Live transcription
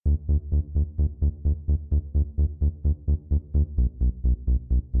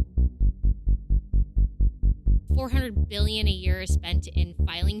$400 billion a year spent in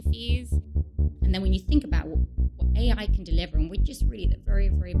filing fees. And then when you think about what AI can deliver, and we're just really at the very,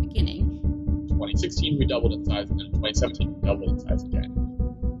 very beginning. In 2016, we doubled in size, and then in 2017, we doubled in size again.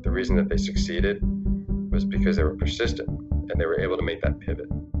 The reason that they succeeded was because they were persistent, and they were able to make that pivot.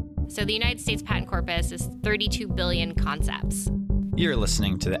 So the United States Patent Corpus is 32 billion concepts. You're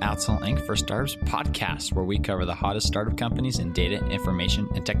listening to the Outsell Inc. for Startups podcast, where we cover the hottest startup companies in data, information,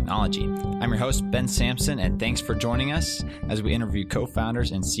 and technology. I'm your host, Ben Sampson, and thanks for joining us as we interview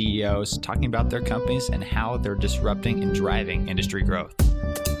co-founders and CEOs talking about their companies and how they're disrupting and driving industry growth.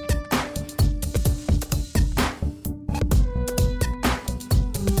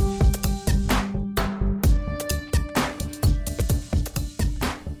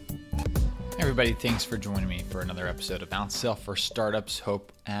 Everybody, thanks for joining me for another episode of Outsell for Startups.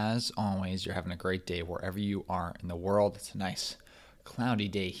 Hope, as always, you're having a great day wherever you are in the world. It's a nice cloudy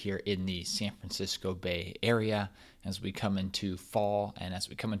day here in the San Francisco Bay Area as we come into fall. And as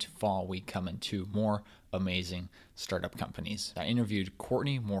we come into fall, we come into more amazing startup companies. I interviewed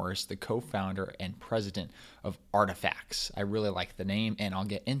Courtney Morris, the co-founder and president of Artifacts. I really like the name, and I'll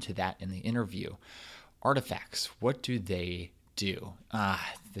get into that in the interview. Artifacts, what do they do?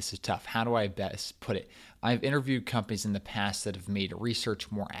 This is tough. How do I best put it? I've interviewed companies in the past that have made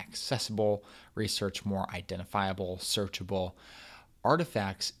research more accessible, research more identifiable, searchable.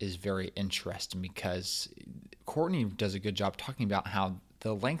 Artifacts is very interesting because Courtney does a good job talking about how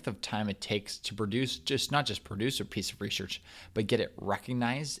the length of time it takes to produce, not just produce a piece of research, but get it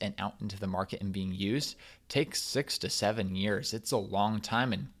recognized and out into the market and being used takes 6 to 7 years. It's a long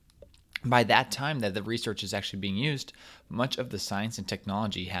time, and by that time that the research is actually being used, much of the science and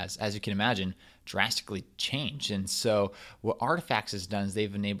technology has, as you can imagine, drastically changed. And so what Artifacts has done is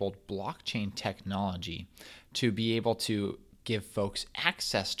they've enabled blockchain technology to be able to give folks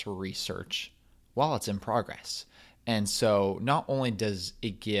access to research while it's in progress. And so not only does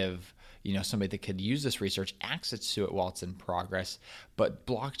it give somebody that could use this research access to it while it's in progress, but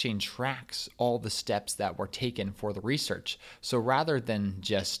blockchain tracks all the steps that were taken for the research. So rather than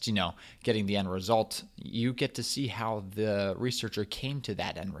just, getting the end result, you get to see how the researcher came to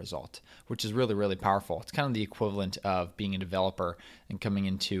that end result, which is really, really powerful. It's kind of the equivalent of being a developer and coming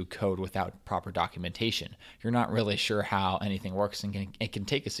into code without proper documentation. You're not really sure how anything works, and it can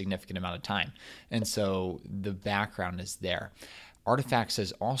take a significant amount of time. And so the background is there. Artifacts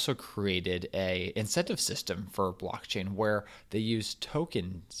has also created an incentive system for blockchain where they use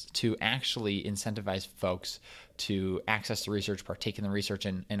tokens to actually incentivize folks to access the research, partake in the research,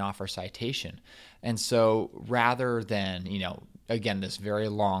 and offer citation. And so rather than, again, this very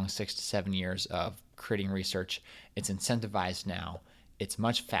long 6 to 7 years of creating research, it's incentivized now. It's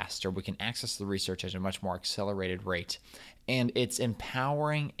much faster. We can access the research at a much more accelerated rate. And it's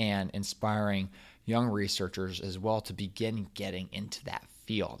empowering and inspiring young researchers as well to begin getting into that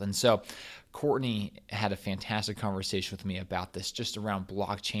field. And so Courtney had a fantastic conversation with me about this, just around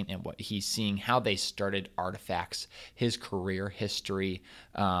blockchain and what he's seeing, how they started Artifacts, his career history.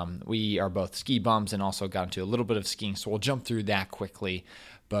 We are both ski bums and also got into a little bit of skiing, so we'll jump through that quickly.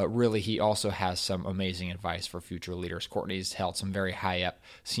 But really, he also has some amazing advice for future leaders. Courtney's held some very high up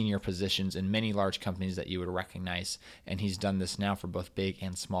senior positions in many large companies that you would recognize, and he's done this now for both big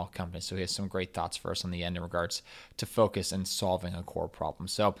and small companies. So he has some great thoughts for us on the end in regards to focus and solving a core problem.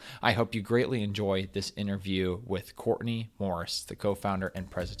 So I hope you greatly enjoy this interview with Courtney Morris, the co-founder and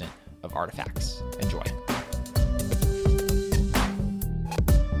president of Artifacts. Enjoy.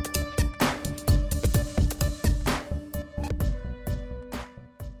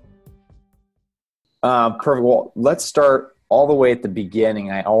 Perfect. Well, let's start all the way at the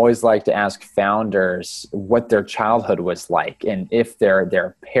beginning. I always like to ask founders what their childhood was like, and if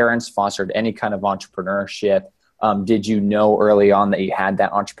their parents fostered any kind of entrepreneurship. Did you know early on that you had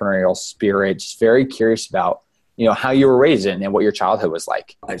that entrepreneurial spirit? Just very curious about how you were raised and what your childhood was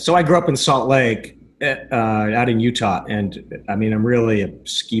like. So I grew up in Salt Lake, out in Utah, and I mean I'm really a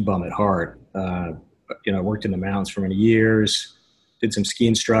ski bum at heart. I worked in the mountains for many years. Did some ski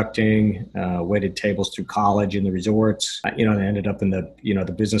instructing, waited tables through college in the resorts. I ended up in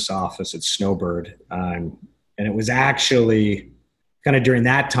the business office at Snowbird. And it was actually kind of during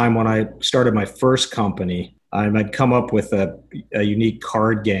that time when I started my first company. I'd come up with a unique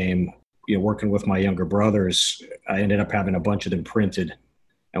card game. Working with my younger brothers, I ended up having a bunch of them printed.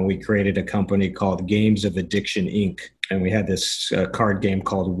 And we created a company called Games of Addiction, Inc. And we had this card game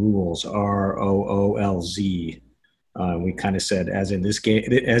called Roolz, ROOLZ. We kind of said, as in this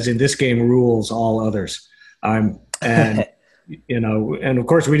game rules all others. And of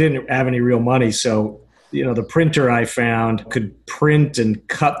course we didn't have any real money. So the printer I found could print and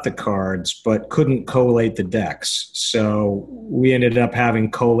cut the cards, but couldn't collate the decks. So we ended up having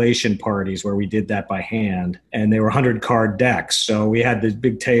collation parties where we did that by hand, and they were 100-card decks. So we had these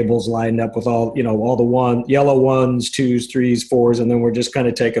big tables lined up with all the yellow ones, twos, threes, fours, and then we're just kind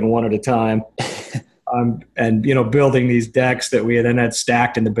of taking one at a time. And building these decks that we then had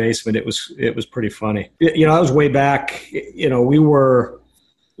stacked in the basement. It was pretty funny. I was way back. We were,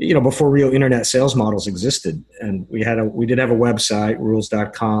 before real internet sales models existed, and we did have a website,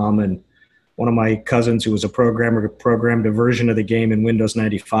 rules.com, and one of my cousins who was a programmer programmed a version of the game in Windows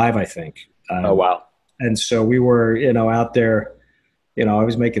 95, I think. Oh wow! And so we were, out there. I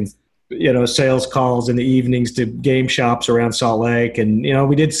was making sales calls in the evenings to game shops around Salt Lake. And,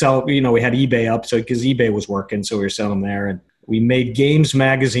 we did sell, we had eBay up, so because eBay was working, so we were selling there. And we made Games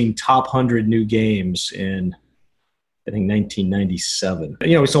Magazine top 100 new games in, I think, 1997.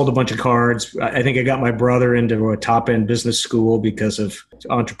 We sold a bunch of cards. I think I got my brother into a top-end business school because of the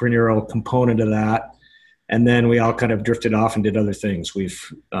entrepreneurial component of that. And then we all kind of drifted off and did other things. We've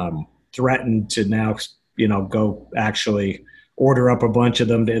threatened to now, go actually order up a bunch of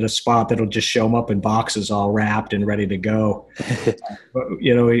them at a spot that'll just show them up in boxes all wrapped and ready to go. But,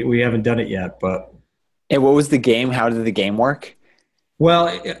 we haven't done it yet. But And what was the game? How did the game work? Well,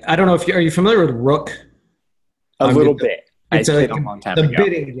 I don't know if are you familiar with Rook? A little bit. It's I played a long time ago. ago.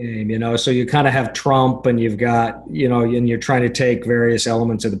 Bidding game, so you kind of have trump, and you've got, and you're trying to take various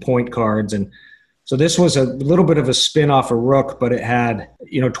elements of the point cards. And so this was a little bit of a spin-off of Rook, but it had,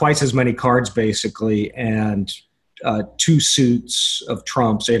 twice as many cards basically, and two suits of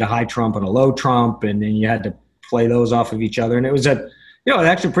trumps. So you had a high trump and a low trump, and then you had to play those off of each other. And it was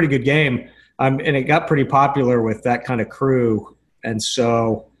actually a pretty good game. And it got pretty popular with that kind of crew. And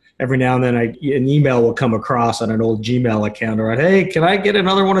so every now and then an email will come across on an old Gmail account, or, hey, can I get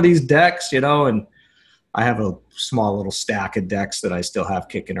another one of these decks? And I have a small little stack of decks that I still have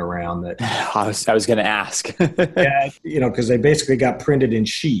kicking around that I was going to ask. yeah, because they basically got printed in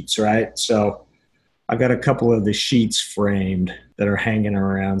sheets, right? So I've got a couple of the sheets framed that are hanging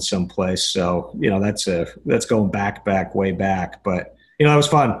around someplace. So, that's going way back. But, it was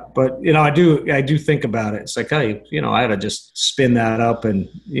fun. But, I do think about it. It's like, hey, I had to just spin that up and,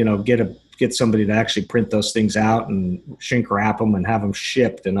 get somebody to actually print those things out and shrink wrap them and have them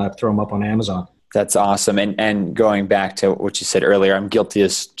shipped, and I'd throw them up on Amazon. That's awesome. And going back to what you said earlier, I'm guilty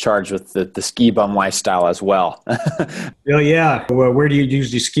as charged with the ski bum lifestyle as well. Oh, yeah. Well, where do you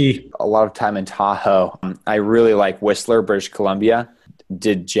usually ski? A lot of time in Tahoe. I really like Whistler, British Columbia.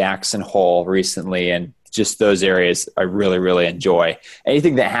 Did Jackson Hole recently, and just those areas I really, really enjoy.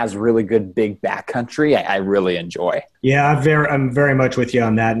 Anything that has really good big backcountry, I really enjoy. Yeah, I'm very much with you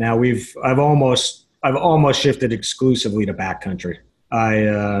on that. Now I've almost shifted exclusively to backcountry.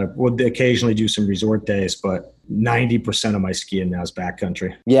 I would occasionally do some resort days, but 90% of my skiing now is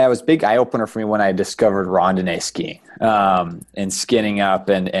backcountry. Yeah, it was a big eye opener for me when I discovered randonnée skiing, and skinning up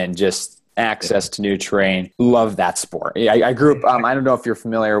and just access to new terrain. Love that sport. I grew up, I don't know if you're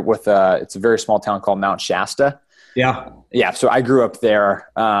familiar with, it's a very small town called Mount Shasta. Yeah. Yeah. So I grew up there,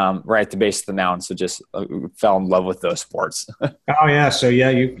 right at the base of the mountain. So just fell in love with those sports. Oh yeah. So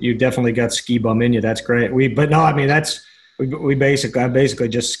yeah, you definitely got ski bum in you. That's great. We basically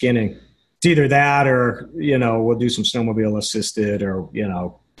just skinning. It's either that or, we'll do some snowmobile assisted, or,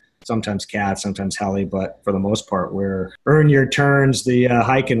 sometimes cat, sometimes heli, but for the most part, we're earn your turns the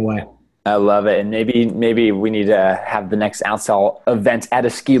hiking way. I love it. And maybe we need to have the next Outsell event at a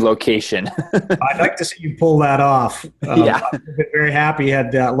ski location. I'd like to see you pull that off. Yeah. I've been very happy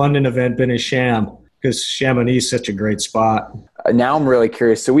had that London event been a sham, because Chamonix is such a great spot. Now I'm really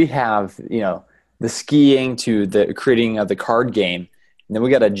curious. So we have, the skiing to the creating of the card game. And then we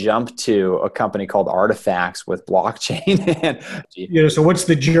got to jump to a company called Artifacts with blockchain. So what's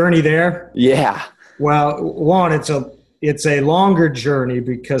the journey there? Yeah. Well, one, it's a longer journey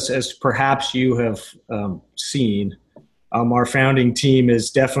because, as perhaps you have seen, our founding team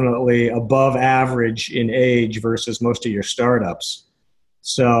is definitely above average in age versus most of your startups.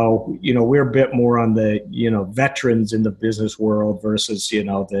 So, we're a bit more on the, veterans in the business world versus,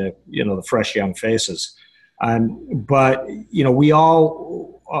 the fresh young faces. But, we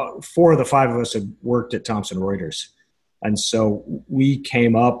all, 4 of the 5 of us have worked at Thomson Reuters. And so we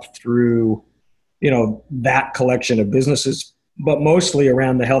came up through, that collection of businesses, but mostly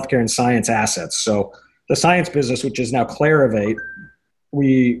around the healthcare and science assets. So the science business, which is now Clarivate,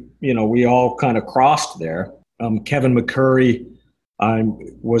 we all kind of crossed there. Kevin McCurry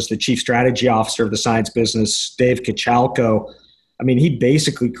was the chief strategy officer of the science business. Dave Kachalko, he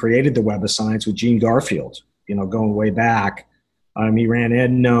basically created the Web of Science with Gene Garfield, going way back. He ran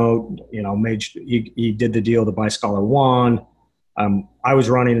EndNote, he did the deal to buy ScholarOne. I was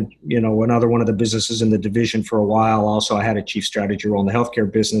running, another one of the businesses in the division for a while. Also, I had a chief strategy role in the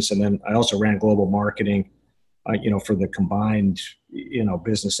healthcare business. And then I also ran global marketing, for the combined,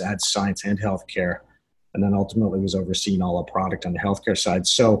 business that had science and healthcare. And then ultimately was overseeing all the product on the healthcare side.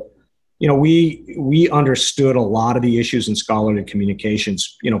 So, we understood a lot of the issues in scholarly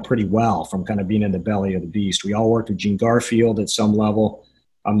communications, pretty well from kind of being in the belly of the beast. We all worked with Gene Garfield at some level,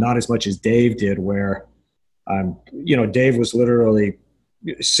 not as much as Dave did, where, Dave was literally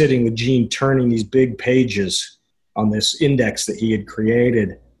sitting with Gene turning these big pages on this index that he had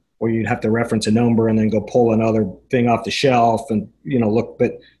created, where you'd have to reference a number and then go pull another thing off the shelf and, look.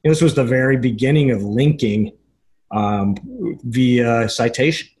 But this was the very beginning of linking via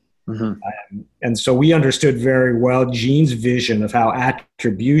citation. Mm-hmm. And so we understood very well Gene's vision of how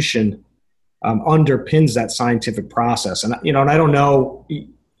attribution underpins that scientific process. And, and I don't know,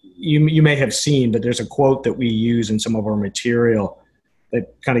 you may have seen, but there's a quote that we use in some of our material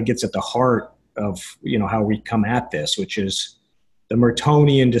that kind of gets at the heart of, how we come at this, which is the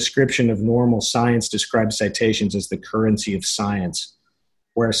Mertonian description of normal science describes citations as the currency of science,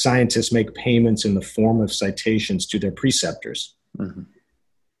 where scientists make payments in the form of citations to their preceptors. Mm-hmm.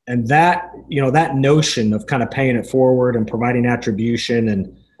 And that, that notion of kind of paying it forward and providing attribution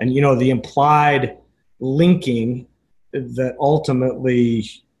and the implied linking that ultimately,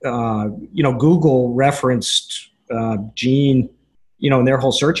 Google referenced Gene, in their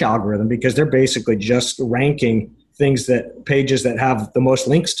whole search algorithm, because they're basically just ranking pages that have the most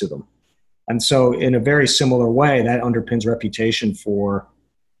links to them. And so in a very similar way, that underpins reputation for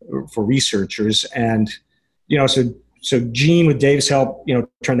researchers. And, so Gene, with Dave's help,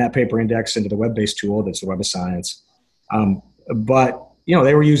 turned that paper index into the web-based tool that's the Web of Science. But,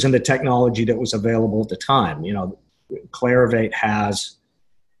 they were using the technology that was available at the time. Clarivate has,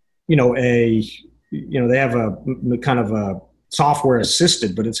 they have a kind of a software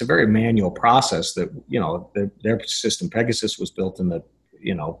assisted, but it's a very manual process that, their system Pegasus was built in the,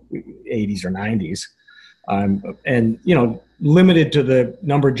 80s or 90s. And, limited to the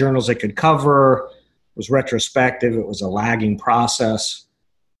number of journals they could cover. It was retrospective. It was a lagging process.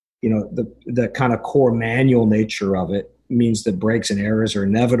 The kind of core manual nature of it means that breaks and errors are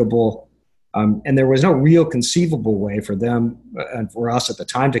inevitable. And there was no real conceivable way for them and for us at the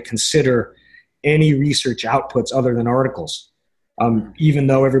time to consider any research outputs other than articles, even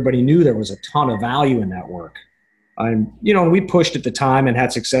though everybody knew there was a ton of value in that work. We pushed at the time and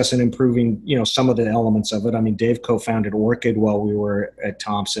had success in improving, some of the elements of it. I mean, Dave co-founded ORCID while we were at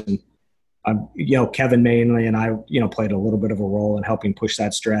Thomson. Kevin mainly and I, played a little bit of a role in helping push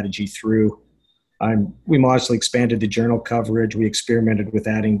that strategy through. We modestly expanded the journal coverage. We experimented with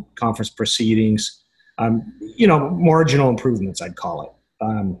adding conference proceedings, marginal improvements, I'd call it.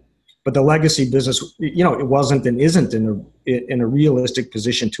 But the legacy business, it wasn't and isn't in a realistic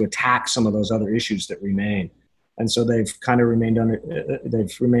position to attack some of those other issues that remain. And so they've kind of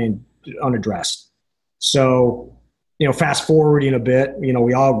remained unaddressed. So, fast forwarding a bit,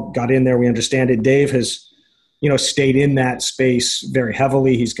 we all got in there, we understand it. Dave has, stayed in that space very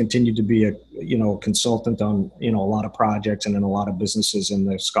heavily. He's continued to be a consultant on, a lot of projects and in a lot of businesses in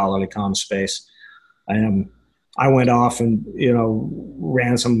the scholarly comm space. I went off and,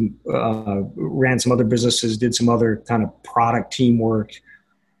 ran some other businesses, did some other kind of product teamwork.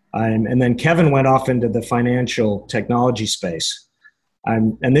 And then Kevin went off into the financial technology space.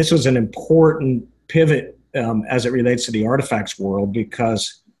 And this was an important pivot as it relates to the artifacts world,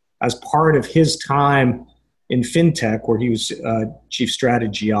 because as part of his time in fintech, where he was chief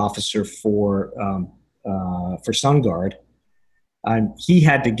strategy officer for SunGard, he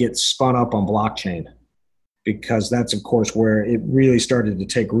had to get spun up on blockchain, because that's, of course, where it really started to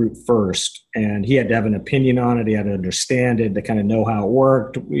take root first. And he had to have an opinion on it. He had to understand it, to kind of know how it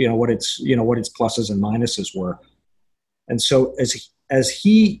worked, what its pluses and minuses were. And so as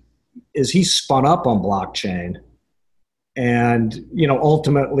he spun up on blockchain and,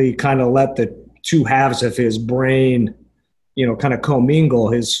 ultimately kind of let the two halves of his brain, kind of commingle,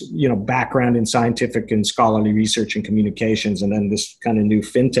 his, background in scientific and scholarly research and communications, and then this kind of new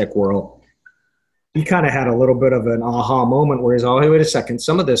fintech world, he kind of had a little bit of an aha moment where he's, oh, hey, wait a second,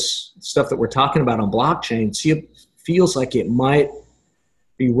 some of this stuff that we're talking about on blockchain, it feels like it might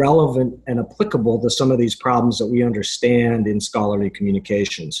be relevant and applicable to some of these problems that we understand in scholarly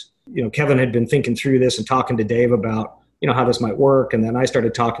communications. Kevin had been thinking through this and talking to Dave about, how this might work. And then I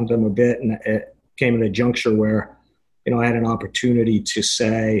started talking to him a bit, and it came at a juncture where, I had an opportunity to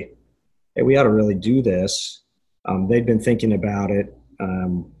say, hey, we ought to really do this. They'd been thinking about it.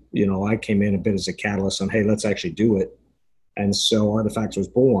 I came in a bit as a catalyst on, hey, let's actually do it. And so Artifacts was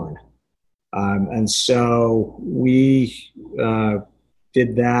born. And so we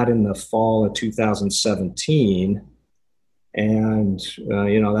did that in the fall of 2017. And,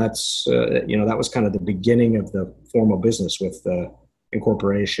 that was kind of the beginning of the formal business with the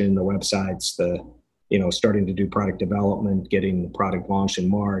incorporation, the websites, starting to do product development, getting the product launched in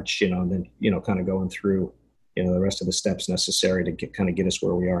March, and then, kind of going through, the rest of the steps necessary to get us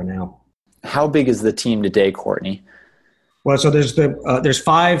where we are now. How big is the team today, Courtney? Well, so there's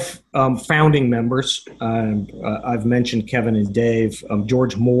 5 founding members. I've mentioned Kevin and Dave.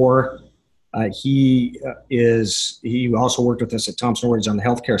 George Moore, he also worked with us at Thomson Reuters on the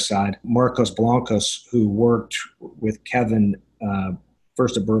healthcare side. Marcos Blancos, who worked with Kevin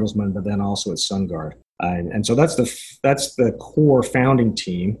first at Bertelsmann, but then also at SunGard. And so that's the core founding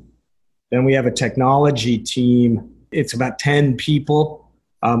team. Then we have a technology team. It's about 10 people.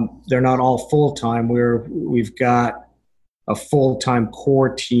 They're not all full-time. We've got a full-time core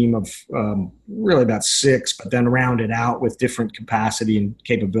team of really about 6, but then rounded out with different capacity and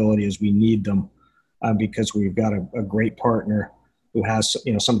capability as we need them, because we've got a great partner who has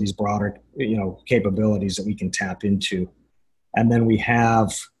some of these broader capabilities that we can tap into. And then we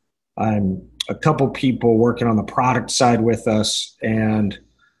have a couple people working on the product side with us, and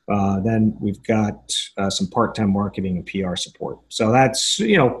then we've got some part-time marketing and PR support. So that's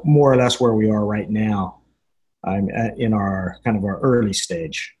more or less where we are right now. In our early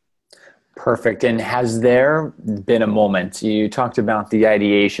stage. Perfect. And has there been a moment, you talked about the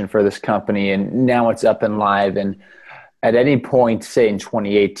ideation for this company and now it's up and live, and at any point, say in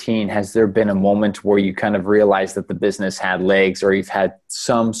 2018, has there been a moment where you kind of realized that the business had legs, or you've had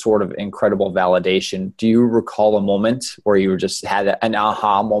some sort of incredible validation? Do you recall a moment where you just had an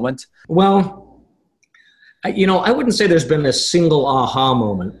aha moment? Well, I wouldn't say there's been a single aha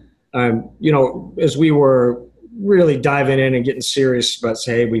moment. As we were really diving in and getting serious about,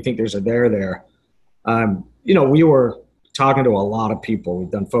 say, hey, we think there's a there. We were talking to a lot of people.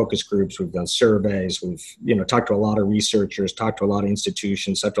 We've done focus groups, we've done surveys, we've, talked to a lot of researchers, talked to a lot of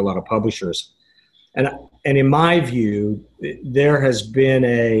institutions, talked to a lot of publishers. And in my view, there has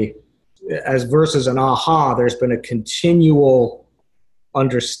been as versus an aha, there's been a continual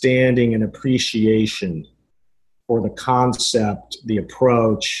understanding and appreciation for the concept, the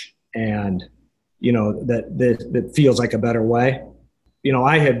approach, and that feels like a better way.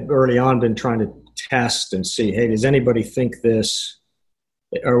 I had early on been trying to test and see, hey, does anybody think this?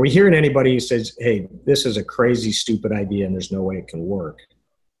 Are we hearing anybody who says, hey, this is a crazy, stupid idea and there's no way it can work?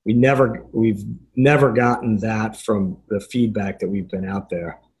 We've never gotten that from the feedback that we've been out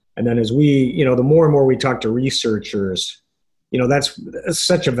there. And then as the more and more we talk to researchers, that's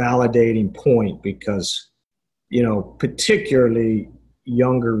such a validating point, because, particularly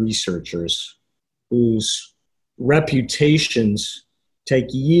younger researchers whose reputations take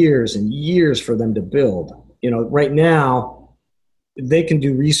years and years for them to build. Right now, they can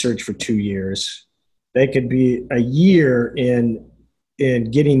do research for 2 years. They could be a year in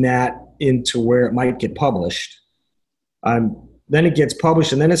getting that into where it might get published. Then it gets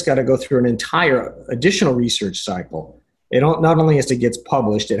published, and then it's got to go through an entire additional research cycle. It not only has to get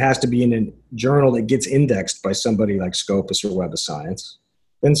published, it has to be in a journal that gets indexed by somebody like Scopus or Web of Science.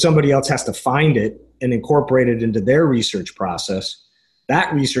 Then somebody else has to find it and incorporate it into their research process.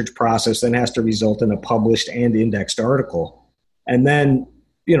 That research process then has to result in a published and indexed article. And then,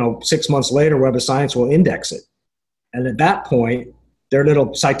 6 months later, Web of Science will index it. And at that point, their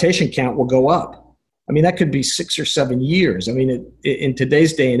little citation count will go up. That could be 6 or 7 years. In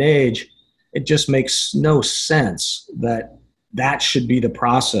today's day and age, it just makes no sense that should be the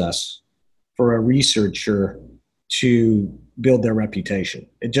process for a researcher to build their reputation.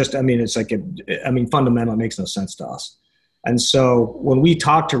 Fundamentally, it makes no sense to us. And so when we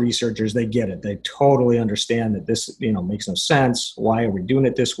talk to researchers, they get it. They totally understand that this, makes no sense. Why are we doing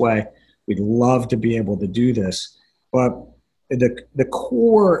it this way? We'd love to be able to do this. But the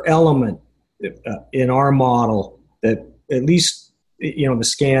core element in our model that, at least, the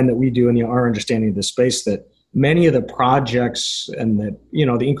scan that we do and our understanding of the space, that many of the projects and the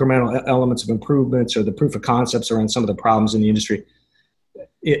incremental elements of improvements or the proof of concepts around some of the problems in the industry,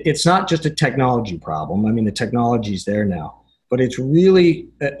 it's not just a technology problem. The technology's there now, but it's really,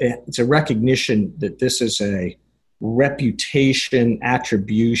 it's a recognition that this is a reputation,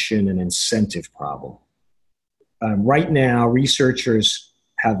 attribution, and incentive problem. Right now, researchers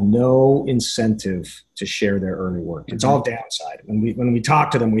have no incentive to share their early work. It's all downside. When we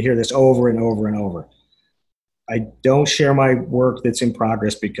talk to them, we hear this over and over and over. I don't share my work that's in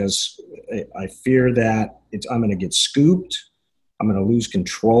progress because I fear that I'm going to get scooped. I'm going to lose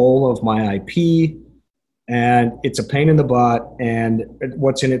control of my IP. and it's a pain in the butt, and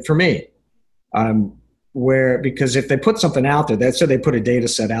what's in it for me? Because if they put something out there, let's say they put a data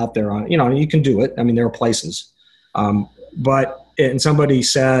set out there on, and you can do it. I mean, there are places, and somebody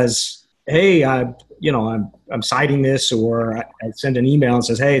says, hey, I'm citing this, or I send an email and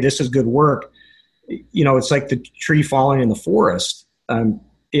says, hey, this is good work. It's like the tree falling in the forest.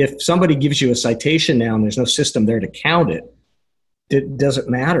 If somebody gives you a citation now and there's no system there to count it, it doesn't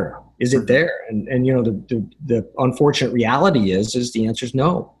matter. Is it there? And the unfortunate reality is the answer is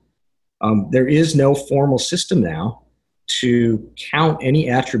no. There is no formal system now to count any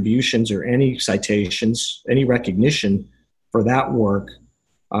attributions or any citations, any recognition for that work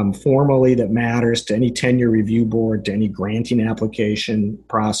formally that matters to any tenure review board, to any granting application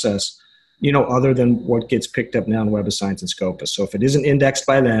process, other than what gets picked up now in Web of Science and Scopus. So if it isn't indexed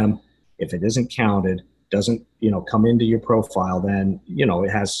by them, if it isn't counted, doesn't, come into your profile, then, it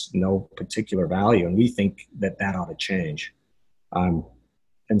has no particular value. And we think that ought to change. And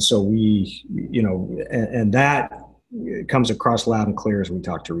so we, and that comes across loud and clear as we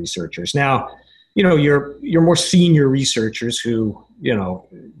talk to researchers. Now, your more senior researchers who,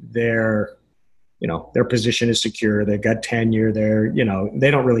 their position is secure, they've got tenure,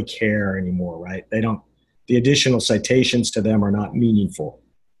 they don't really care anymore, right? The additional citations to them are not meaningful.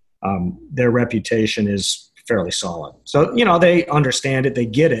 Their reputation is fairly solid. So, they understand it, they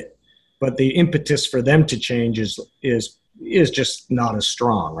get it, but the impetus for them to change is just not as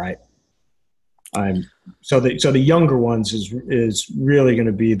strong, right? So the younger ones is really going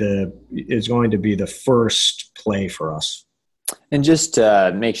to be the first play for us. And just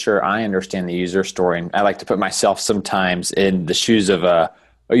to make sure I understand the user story, and I like to put myself sometimes in the shoes of a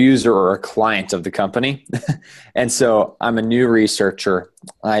user or a client of the company. And so I'm a new researcher.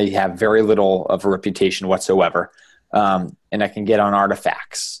 I have very little of a reputation whatsoever. And I can get on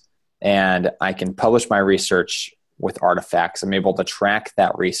Artifacts and I can publish my research with Artifacts. I'm able to track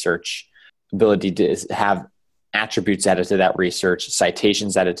that research, ability to have attributes added to that research,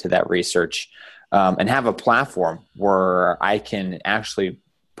 citations added to that research, and have a platform where I can actually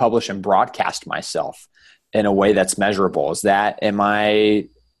publish and broadcast myself in a way that's measurable.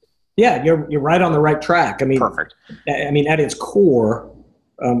 Yeah, you're right on the right track. I mean, perfect. I mean, at its core,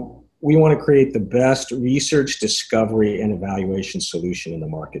 we want to create the best research, discovery, and evaluation solution in the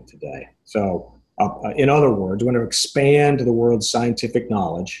market today. So, in other words, we want to expand the world's scientific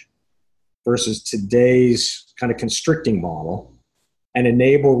knowledge versus today's kind of constricting model, and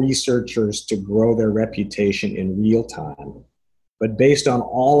enable researchers to grow their reputation in real time, but based on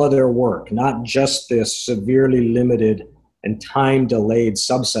all of their work, not just this severely limited and time-delayed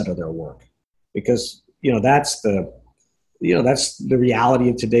subset of their work. Because, that's the reality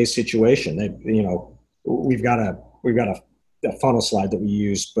of today's situation. We've got a funnel slide that we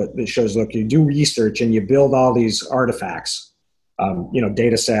use, but it shows, look, you do research and you build all these artifacts,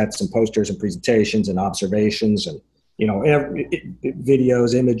 data sets and posters and presentations and observations and,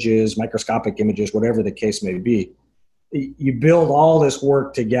 videos, images, microscopic images, whatever the case may be. You build all this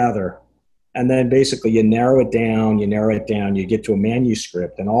work together, and then basically you narrow it down, you get to a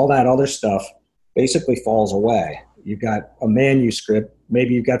manuscript, and all that other stuff basically falls away. You've got a manuscript,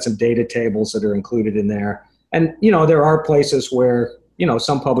 maybe you've got some data tables that are included in there. And, there are places where,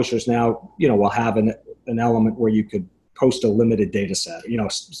 some publishers now, will have an element where you could post a limited data set,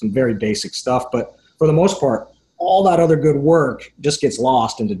 some very basic stuff. But for the most part, all that other good work just gets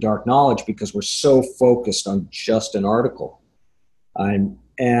lost into dark knowledge because we're so focused on just an article.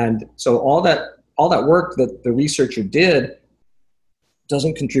 And so all that work that the researcher did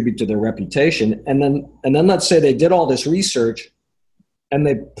doesn't contribute to their reputation. And then let's say they did all this research and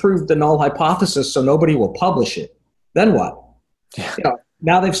they proved the null hypothesis, so nobody will publish it. Then what? Yeah.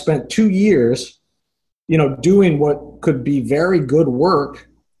 Now they've spent 2 years, doing what could be very good work,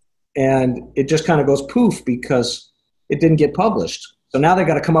 and it just kind of goes poof because it didn't get published. So now they've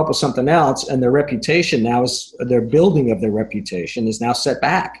got to come up with something else, and their reputation now is, their building of their reputation is now set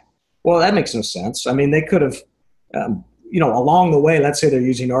back. Well, that makes no sense. I mean, they could have, along the way, let's say they're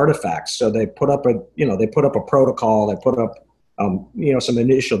using artifacts. So they put up a protocol, they put up, some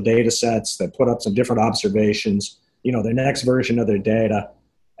initial data sets, they put up some different observations, their next version of their data.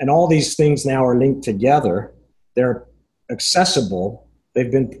 And all these things now are linked together. They're accessible.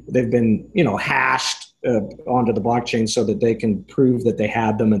 They've been hashed onto the blockchain so that they can prove that they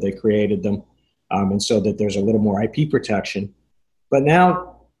had them and they created them, and so that there's a little more IP protection. But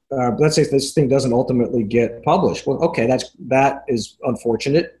now, let's say this thing doesn't ultimately get published. Well, okay, that is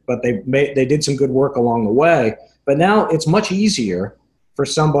unfortunate, but they did some good work along the way. But now it's much easier for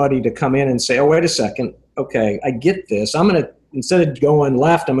somebody to come in and say, oh, wait a second, okay, I get this. I'm going to, instead of going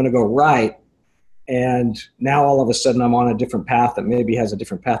left, I'm going to go right. And now all of a sudden I'm on a different path that maybe has a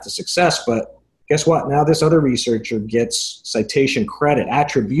different path to success. But guess what? Now this other researcher gets citation credit,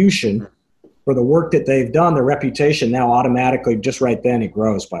 attribution for the work that they've done. Their reputation now automatically, just right then, it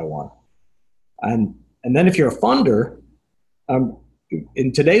grows by one. And then if you're a funder,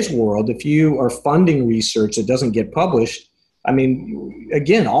 in today's world, if you are funding research that doesn't get published, I mean,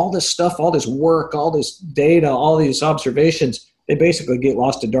 again, all this stuff, all this work, all this data, all these observations, they basically get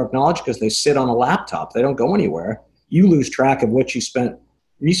lost to dark knowledge because they sit on a laptop. They don't go anywhere. You lose track of what you spent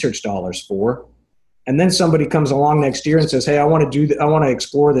research dollars for. And then somebody comes along next year and says, hey, I want to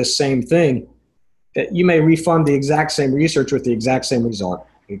explore this same thing. You may refund the exact same research with the exact same result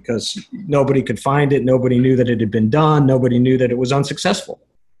because nobody could find it. Nobody knew that it had been done. Nobody knew that it was unsuccessful.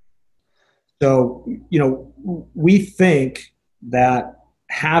 So, we think that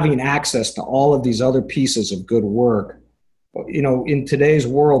having access to all of these other pieces of good work, in today's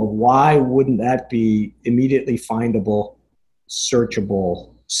world, why wouldn't that be immediately findable,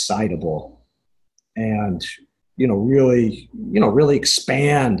 searchable, citable, and, really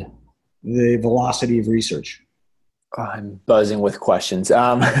expand the velocity of research? Oh, I'm buzzing with questions.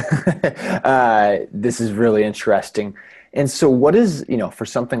 This is really interesting. And so what is, for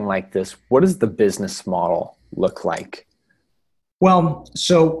something like this, what does the business model look like? Well,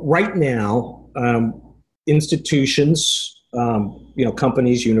 so right now, institutions,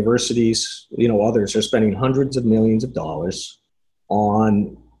 companies, universities, others are spending hundreds of millions of dollars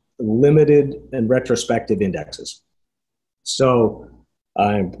on limited and retrospective indexes. So,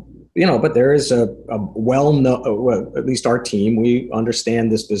 but there is a well-known, at least our team, we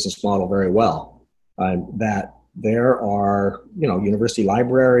understand this business model very well, that there are, university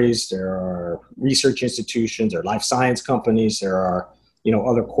libraries, there are research institutions, there are life science companies, there are,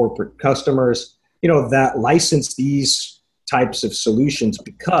 other corporate customers, that license these types of solutions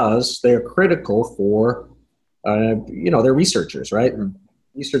because they're critical for, their researchers, right? Mm-hmm.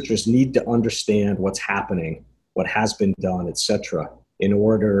 Researchers need to understand what's happening, what has been done, et cetera, in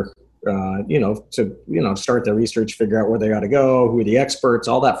order, to, start their research, figure out where they got to go, who are the experts,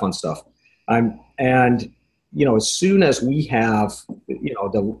 all that fun stuff. And as soon as we have,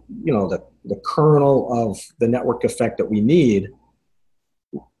 the kernel of the network effect that we need,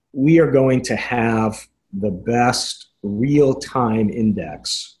 we are going to have the best real-time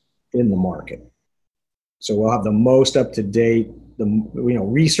index in the market. So we'll have the most up-to-date,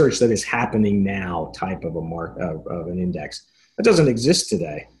 research that is happening now type of of an index. That doesn't exist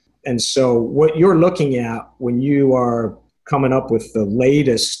today. And so what you're looking at when you are coming up with the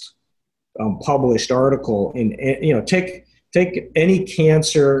latest published article take any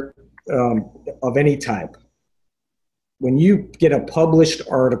cancer of any type. When you get a published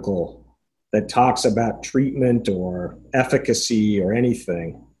article that talks about treatment or efficacy or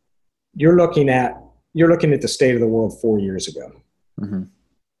anything, you're looking at the state of the world 4 years ago. Mm-hmm.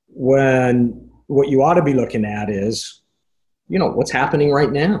 When what you ought to be looking at is, what's happening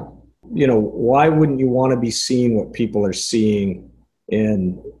right now. Why wouldn't you want to be seeing what people are seeing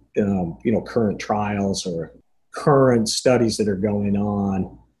in current trials or current studies that are going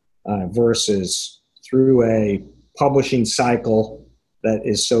on versus through a publishing cycle that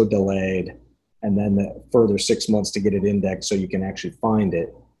is so delayed and then the further 6 months to get it indexed so you can actually find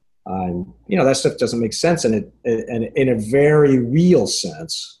it. That stuff doesn't make sense, and it in a very real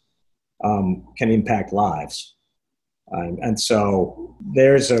sense can impact lives. And so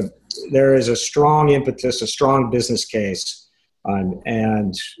there is a strong impetus, a strong business case.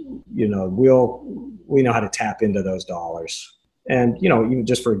 And we know how to tap into those dollars. And, even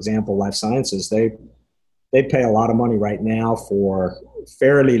just for example, life sciences, they pay a lot of money right now for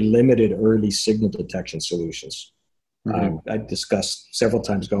fairly limited early signal detection solutions. Mm-hmm. I discussed several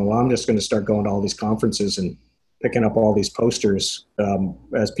times I'm just going to start going to all these conferences and picking up all these posters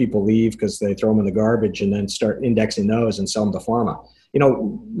as people leave because they throw them in the garbage and then start indexing those and sell them to pharma.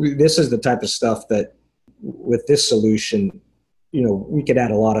 This is the type of stuff that with this solution, we could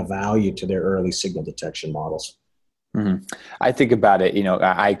add a lot of value to their early signal detection models. Mm-hmm. I think about it,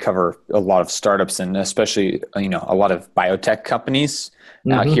 I cover a lot of startups and especially, a lot of biotech companies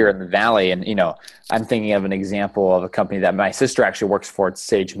out here in the Valley. And, I'm thinking of an example of a company that my sister actually works for, it's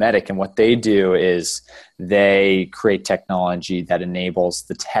Sage Medic. And what they do is they create technology that enables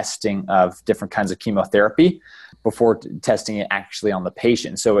the testing of different kinds of chemotherapy before testing it actually on the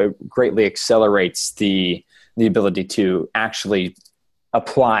patient. So it greatly accelerates the ability to actually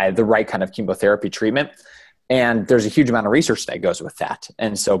apply the right kind of chemotherapy treatment. And there's a huge amount of research that goes with that.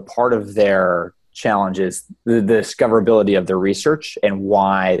 And so part of their challenge is the discoverability of their research and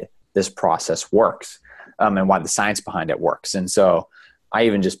why this process works and why the science behind it works. And so I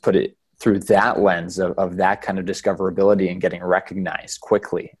even just put it through that lens of that kind of discoverability and getting recognized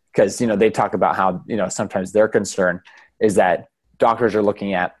quickly. Because, they talk about how, sometimes their concern is that doctors are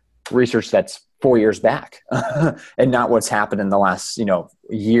looking at research that's 4 years back and not what's happened in the last,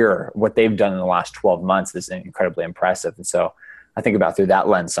 year. What they've done in the last 12 months is incredibly impressive. And so I think about through that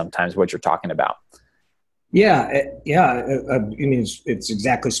lens sometimes what you're talking about. Yeah. I mean, it's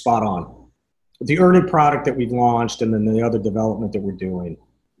exactly spot on. The early product that we've launched and then the other development that we're doing,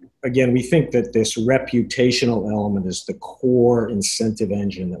 again, we think that this reputational element is the core incentive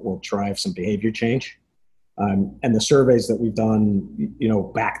engine that will drive some behavior change. And the surveys that we've done,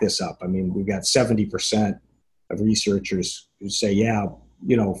 back this up. I mean, we've got 70% of researchers who say, yeah,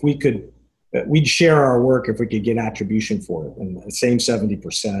 if we could, we'd share our work if we could get attribution for it. And the same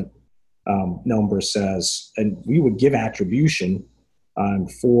 70% number says, and we would give attribution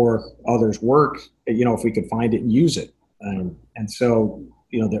for others' work, if we could find it and use it. And so,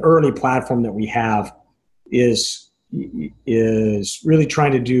 the early platform that we have is really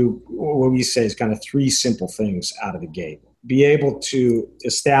trying to do what we say is kind of three simple things out of the gate. Be able to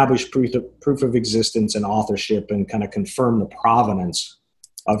establish proof of existence and authorship and kind of confirm the provenance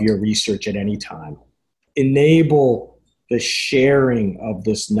of your research at any time. Enable the sharing of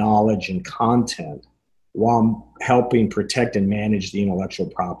this knowledge and content while helping protect and manage the intellectual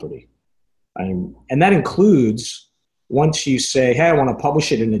property. And that includes, once you say, hey, I want to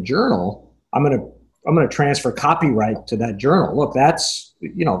publish it in a journal, I'm going to transfer copyright to that journal. Look, that's,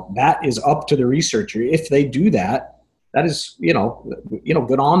 that is up to the researcher. If they do that, that is,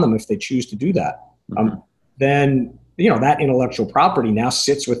 good on them if they choose to do that. Mm-hmm. Then, that intellectual property now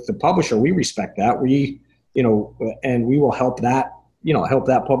sits with the publisher. We respect that. And we will help that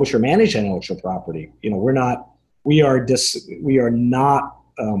publisher manage intellectual property. We are not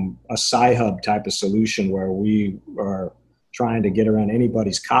a Sci-Hub type of solution where we are trying to get around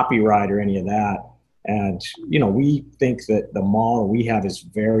anybody's copyright or any of that. And, we think that the model we have is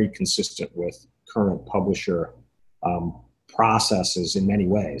very consistent with current publisher processes in many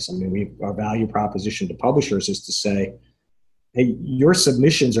ways. I mean, our value proposition to publishers is to say, hey, your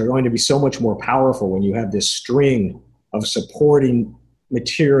submissions are going to be so much more powerful when you have this string of supporting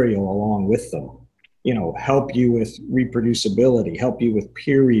material along with them. Help you with reproducibility, help you with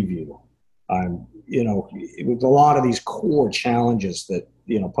peer review. With a lot of these core challenges that,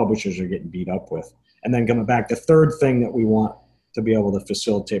 publishers are getting beat up with. And then coming back, the third thing that we want to be able to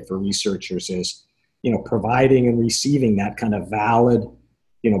facilitate for researchers is, providing and receiving that kind of valid,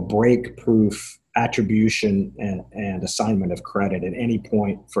 break-proof attribution and assignment of credit at any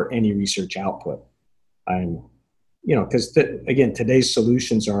point for any research output. Because again, today's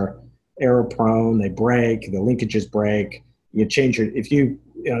solutions are error-prone, they break, the linkages break. You change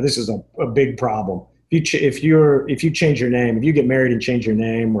this is a big problem. If you change your name, if you get married and change your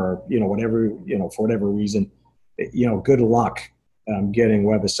name, or whatever, for whatever reason, good luck getting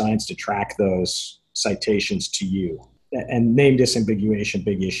Web of Science to track those citations to you. And name disambiguation,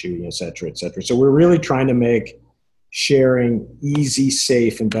 big issue, et cetera, et cetera. So we're really trying to make sharing easy,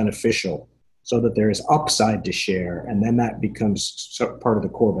 safe, and beneficial so that there is upside to share. And then that becomes part of the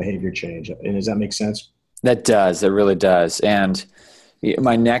core behavior change. And does that make sense? That does. It really does. And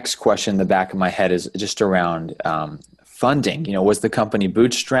my next question in the back of my head is just around funding. Was the company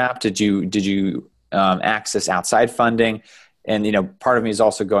bootstrapped? Did you access outside funding? And, part of me is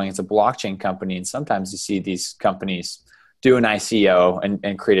also going, it's a blockchain company. And sometimes you see these companies do an ICO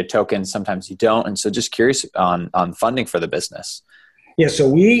and create a token. Sometimes you don't. And so just curious on funding for the business. Yeah.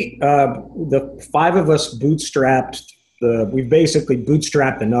 So the five of us we basically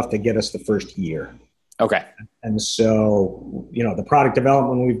bootstrapped enough to get us the first year. Okay. And so, the product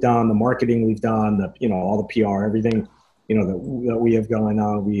development we've done, the marketing we've done, all the PR, everything, that we have going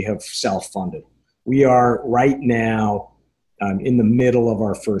on, we have self-funded. We are right now in the middle of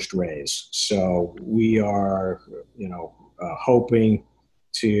our first raise. So we are, hoping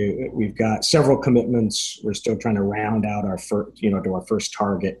we've got several commitments. We're still trying to round out our first, to our first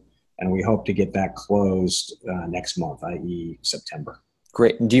target. And we hope to get that closed next month, i.e. September.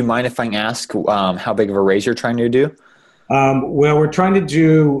 Great. Do you mind if I ask how big of a raise you're trying to do? Well, we're trying to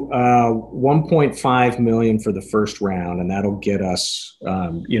do 1.5 million for the first round, and that'll get us,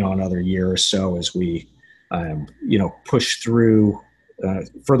 another year or so as we, push through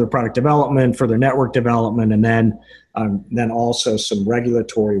further product development, further network development, and then also some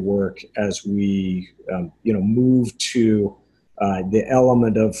regulatory work as we, move to the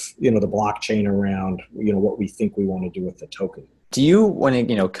element of, the blockchain around, what we think we want to do with the token. Do you, when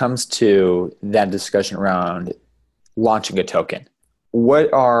it comes to that discussion around launching a token,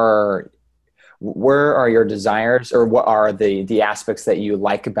 what are where are your desires, or what are the aspects that you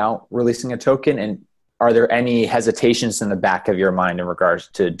like about releasing a token? And are there any hesitations in the back of your mind in regards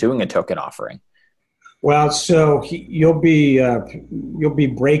to doing a token offering? Well, so you'll be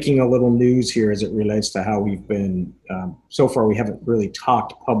breaking a little news here as it relates to how we've been. So far, we haven't really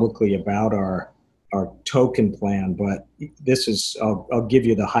talked publicly about our token plan, but this is I'll give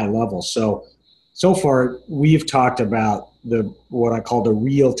you the high level. So far, we've talked about what I call the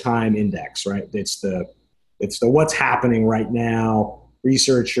real-time index, right? It's the what's happening right now.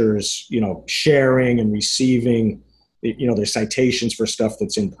 Researchers, sharing and receiving, their citations for stuff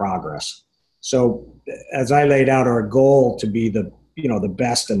that's in progress. So as I laid out our goal to be the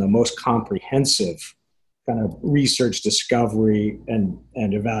best and the most comprehensive kind of research discovery and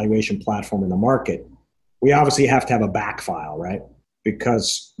evaluation platform in the market, we obviously have to have a back file, right?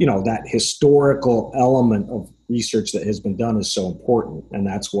 Because, that historical element of research that has been done is so important. And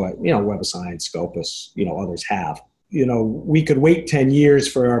that's what, Web of Science, Scopus, others have. We could wait 10 years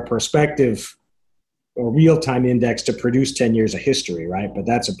for our prospective or real-time index to produce 10 years of history, right? But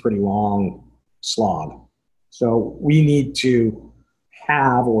that's a pretty long slog. So we need to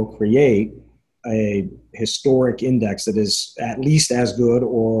have or create a historic index that is at least as good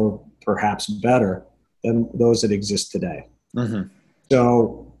or perhaps better than those that exist today. Mm-hmm.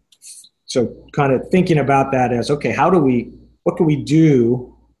 So kind of thinking about that as, okay, what can we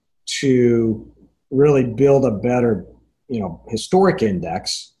do to really build a better, historic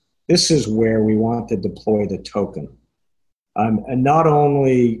index? This is where we want to deploy the token. And not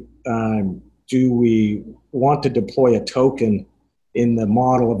only do we want to deploy a token in the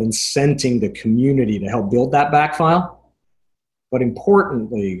model of incenting the community to help build that back file, but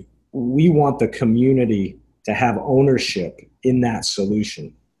importantly, we want the community to have ownership in that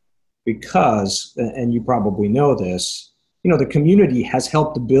solution. Because, and you probably know this, the community has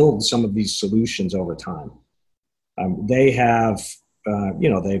helped build some of these solutions over time. They have,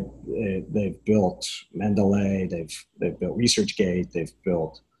 they've built Mendeley, they've built ResearchGate, they've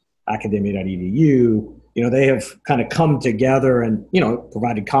built Academia.edu. They have kind of come together and,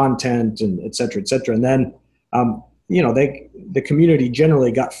 provided content and et cetera, et cetera. And then, the community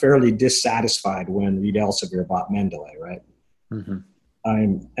generally got fairly dissatisfied when Reed Elsevier bought Mendeley, right? Mm-hmm.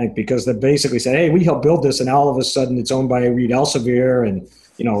 And because they basically said, hey, we helped build this, and all of a sudden it's owned by Reed Elsevier, and,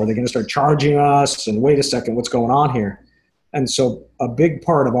 are they going to start charging us? And wait a second, what's going on here? And so a big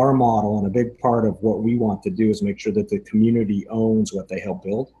part of our model and a big part of what we want to do is make sure that the community owns what they help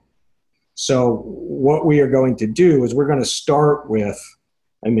build. So what we are going to do is we're going to start with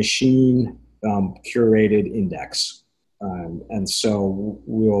a machine curated index. And so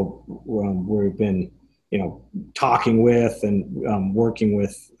we've been, talking with and working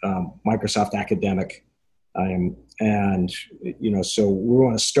with Microsoft Academic. So we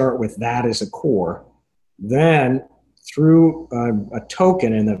want to start with that as a core. Then through a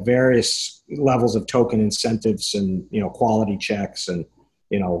token and the various levels of token incentives and, quality checks and,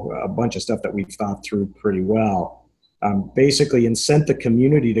 a bunch of stuff that we've thought through pretty well, basically incent the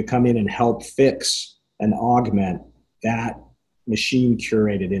community to come in and help fix and augment that machine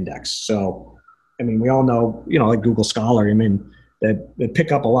curated index. So, we all know, like Google Scholar, they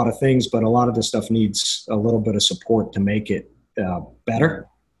pick up a lot of things, but a lot of this stuff needs a little bit of support to make it better.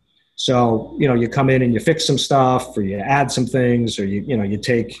 So, you come in and you fix some stuff, or you add some things, or you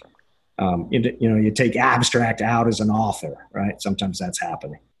take abstract out as an author, right? Sometimes that's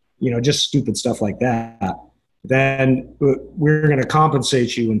happening. Just stupid stuff like that. Then we're going to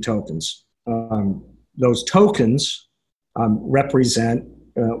compensate you in tokens. Those tokens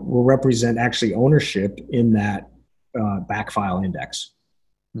will represent actually ownership in that backfile index.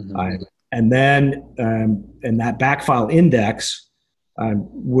 Mm-hmm. And then and that backfile index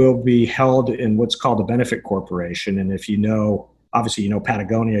will be held in what's called a benefit corporation. And if obviously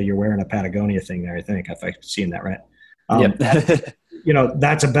Patagonia, you're wearing a Patagonia thing there, I think, if I've seen that right. Yep.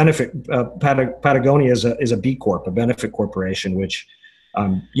 That's a benefit. Patagonia is a B Corp, a benefit corporation, which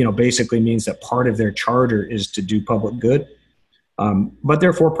basically means that part of their charter is to do public good. But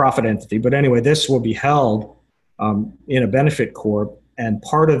they're a for-profit entity. But anyway, this will be held in a benefit corp, and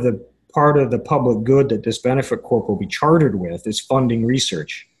part of the public good that this benefit corp will be chartered with is funding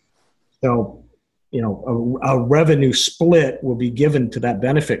research. So, a revenue split will be given to that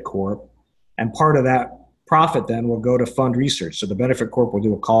benefit corp, and part of that profit then will go to fund research. So the benefit corp will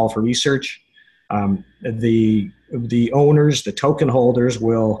do a call for research. The owners, the token holders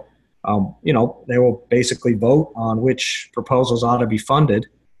will they will basically vote on which proposals ought to be funded,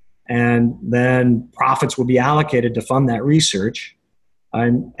 and then profits will be allocated to fund that research.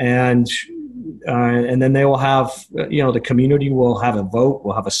 And then they will have, the community will have a vote,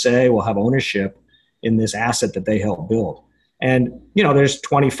 will have a say, will have ownership in this asset that they help build. And, there's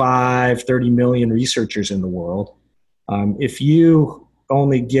 25, 30 million researchers in the world. If you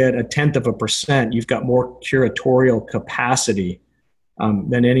only get 0.1%, you've got more curatorial capacity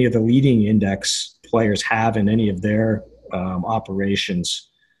than any of the leading index players have in any of their operations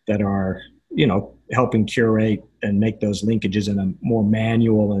that are, helping curate and make those linkages in a more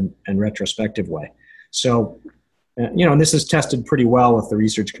manual and retrospective way. So, and this is tested pretty well with the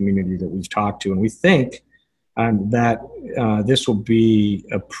research community that we've talked to. And we think that this will be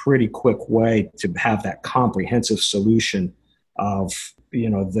a pretty quick way to have that comprehensive solution of,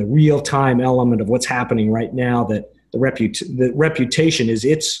 the real-time element of what's happening right now, that the reputation is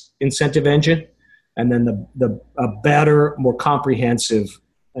its incentive engine, and then a better, more comprehensive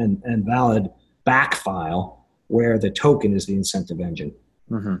and valid back file where the token is the incentive engine.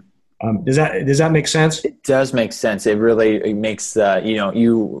 Mm-hmm. Does that make sense? It does make sense. It makes,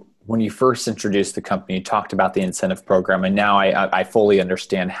 when you first introduced the company, you talked about the incentive program, and now I fully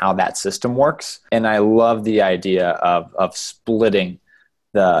understand how that system works. And I love the idea of splitting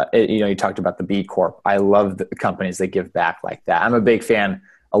you talked about the B Corp. I love the companies that give back like that. I'm a big fan.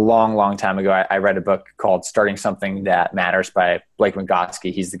 A long, long time ago, I read a book called Starting Something That Matters by Blake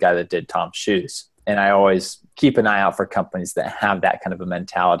Vygotsky. He's the guy that did Tom's Shoes. And I always keep an eye out for companies that have that kind of a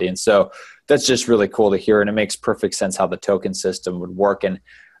mentality. And so that's just really cool to hear. And it makes perfect sense how the token system would work. And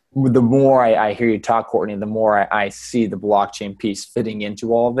the more I hear you talk, Courtney, the more I see the blockchain piece fitting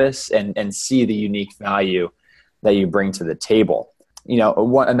into all of this and see the unique value that you bring to the table.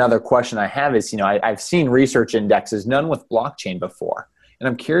 Another question I have is, I've seen research indexes, none with blockchain before. And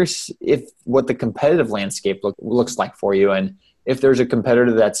I'm curious what the competitive landscape looks like for you, and if there's a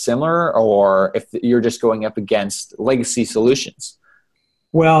competitor that's similar, or if you're just going up against legacy solutions.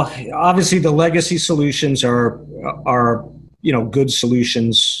 Well, obviously the legacy solutions are good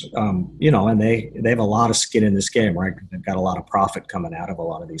solutions, and they have a lot of skin in this game, right? They've got a lot of profit coming out of a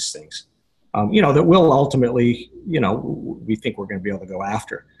lot of these things, that will ultimately, we think we're going to be able to go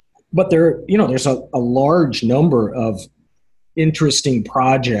after. But there's a large number of interesting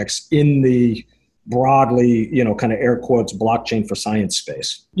projects in the broadly, kind of air quotes, blockchain for science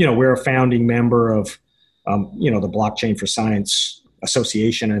space. We're a founding member of, the Blockchain for Science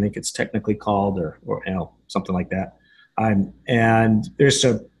Association, I think it's technically called, or something like that. And there's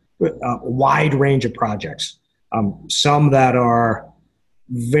a wide range of projects. Some that are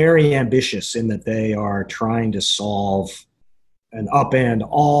very ambitious in that they are trying to solve and upend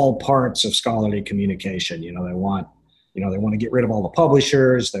all parts of scholarly communication. They want to get rid of all the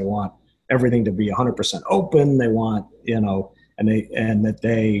publishers. They want everything to be 100% open. They want, I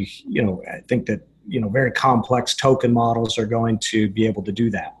think that, very complex token models are going to be able to do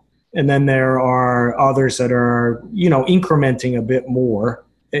that. And then there are others that are, incrementing a bit more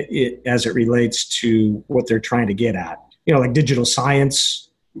as it relates to what they're trying to get at. Like digital science,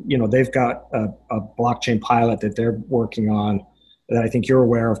 they've got a blockchain pilot that they're working on that I think you're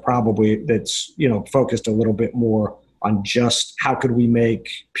aware of probably, that's, focused a little bit more on just how could we make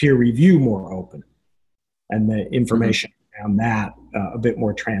peer review more open and the information around that a bit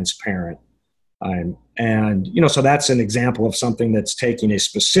more transparent. So that's an example of something that's taking a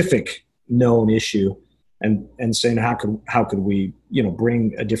specific known issue and saying how could we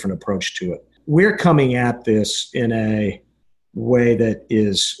bring a different approach to it. We're coming at this in a way that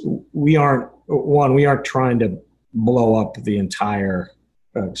is, we aren't trying to blow up the entire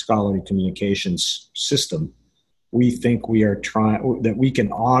scholarly communications system. We think that we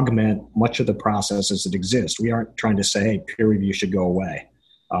can augment much of the processes that exist. We aren't trying to say, hey, peer review should go away,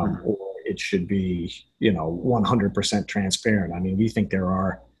 or it should be, 100% transparent. I mean, we think there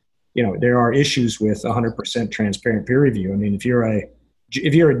are issues with 100% transparent peer review. I mean, if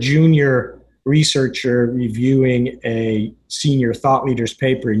you're a junior researcher reviewing a senior thought leader's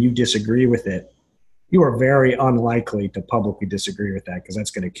paper and you disagree with it, you are very unlikely to publicly disagree with that, because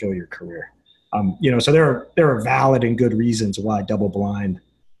that's going to kill your career. So there are valid and good reasons why double-blind,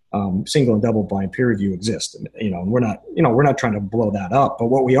 single and double-blind peer review exists. And we're not trying to blow that up. But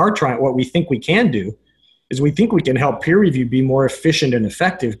what we think we can do is we think we can help peer review be more efficient and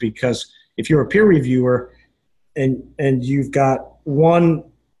effective, because if you're a peer reviewer and you've got one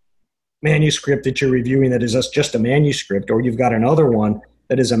manuscript that you're reviewing that is just a manuscript, or you've got another one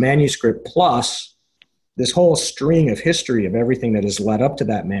that is a manuscript plus this whole string of history of everything that has led up to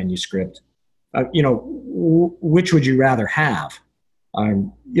that manuscript, which would you rather have?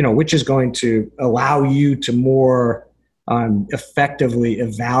 Which is going to allow you to more effectively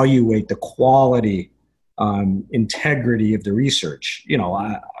evaluate the quality integrity of the research.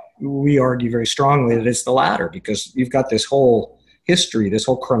 We argue very strongly that it's the latter, because you've got this whole history, this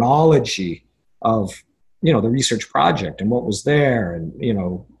whole chronology of, the research project and what was there, and,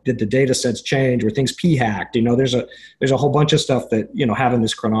 did the data sets change, were things p-hacked? There's a whole bunch of stuff that, having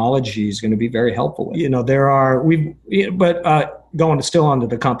this chronology is going to be very helpful. Going still onto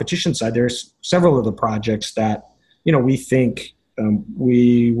the competition side, there's several of the projects that, we think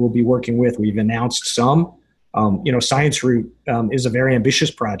we will be working with. We've announced some. Science Root is a very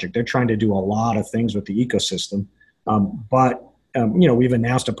ambitious project. They're trying to do a lot of things with the ecosystem. We've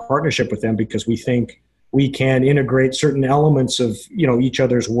announced a partnership with them because we think we can integrate certain elements of, each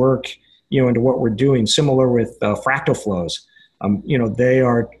other's work, into what we're doing. Similar with fractal flows. They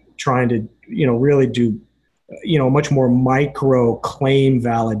are trying to, really do, much more micro claim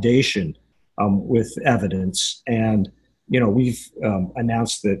validation with evidence. And, we've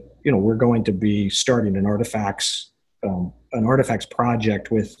announced that, we're going to be starting an artifacts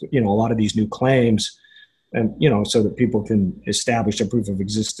project with, a lot of these new claims, and, so that people can establish a proof of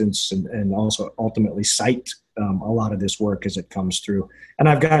existence and also ultimately cite a lot of this work as it comes through. And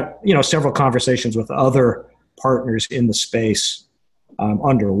I've got, several conversations with other partners in the space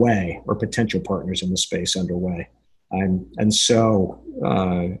underway, or potential partners in the space underway. And so,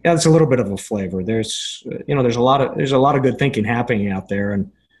 it's a little bit of a flavor. There's a lot of good thinking happening out there. And,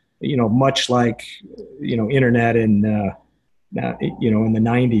 much like, internet in the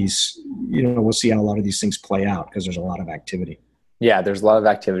 90s, we'll see how a lot of these things play out, because there's a lot of activity. Yeah, there's a lot of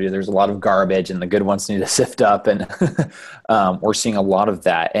activity. There's a lot of garbage, and the good ones need to sift up. And we're seeing a lot of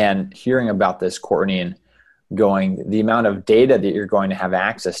that. And hearing about this, Courtney, and the amount of data that you're going to have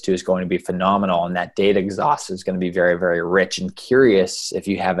access to is going to be phenomenal. And that data exhaust is going to be very, very rich. And curious if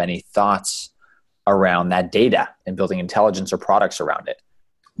you have any thoughts around that data and building intelligence or products around it.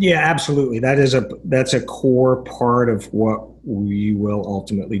 Yeah, absolutely. That's a core part of what we will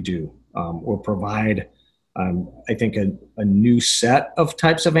ultimately do. We'll provide, I think, a new set of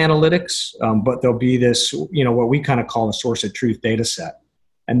types of analytics, but there'll be this, what we kind of call a source of truth data set.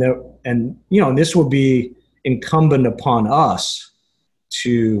 And this will be incumbent upon us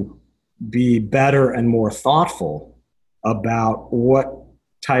to be better and more thoughtful about what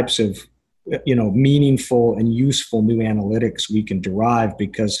types of meaningful and useful new analytics we can derive,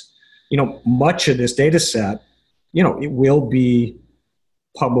 because much of this data set it will be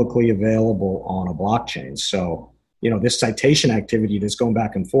publicly available on a blockchain. So this citation activity that's going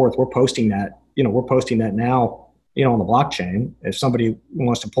back and forth, we're posting that now on the blockchain. If somebody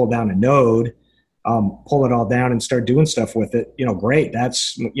wants to pull down a node, pull it all down and start doing stuff with it, great.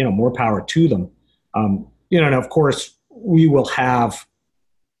 That's, more power to them. And of course we will have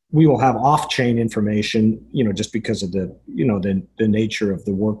off-chain information, just because of the nature of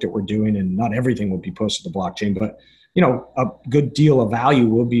the work that we're doing, and not everything will be posted to the blockchain, but, a good deal of value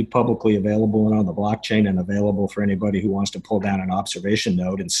will be publicly available and on the blockchain, and available for anybody who wants to pull down an observation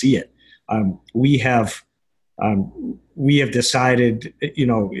node and see it. We have decided, at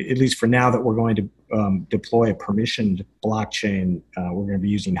least for now, that we're going to deploy a permissioned blockchain. We're going to be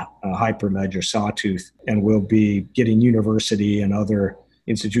using Hyperledger Sawtooth, and we'll be getting university and other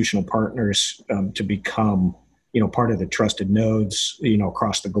institutional partners to become, part of the trusted nodes,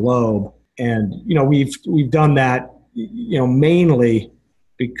 across the globe. And, we've done that, mainly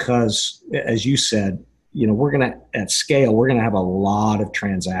because, as you said, at scale, we're going to have a lot of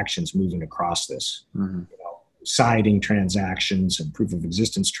transactions moving across this. Mm-hmm. Citing transactions, and proof of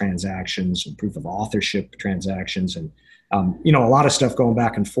existence transactions, and proof of authorship transactions, and a lot of stuff going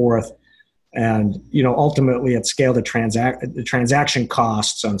back and forth. And ultimately at scale, the transaction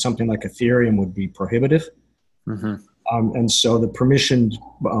costs on something like Ethereum would be prohibitive. Mm-hmm. And so the permissioned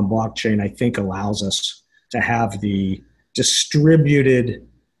blockchain, I think, allows us to have the distributed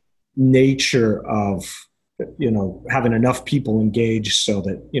nature of having enough people engaged, so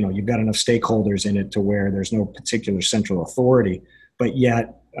that you've got enough stakeholders in it to where there's no particular central authority, but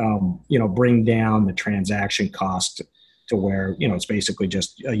yet bring down the transaction cost to where it's basically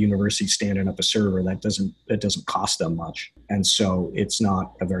just a university standing up a server that doesn't cost them much, and so it's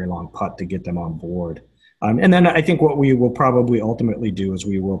not a very long putt to get them on board. And then I think what we will probably ultimately do is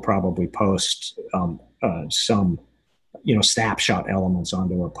we will probably post some snapshot elements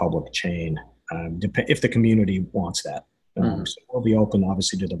onto a public chain, if the community wants that. So we'll be open,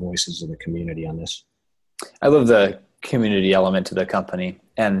 obviously, to the voices of the community on this. I love the community element to the company,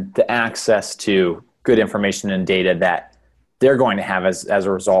 and the access to good information and data that they're going to have as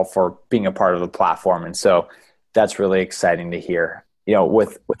a result for being a part of the platform. And so that's really exciting to hear.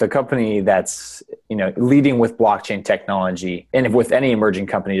 With a company that's, leading with blockchain technology and with any emerging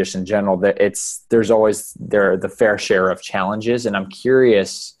company just in general, that there's always the fair share of challenges. And I'm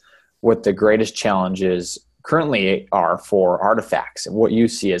curious what the greatest challenges currently are for Artifacts and what you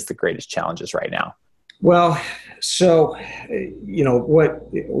see as the greatest challenges right now. Well, so,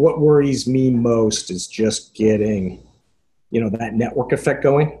 what worries me most is just getting, that network effect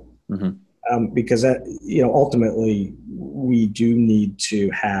going. Mm-hmm. Because that, ultimately we do need to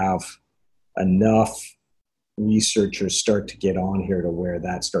have enough researchers start to get on here to where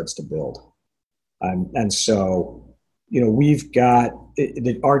that starts to build. And so, we've got,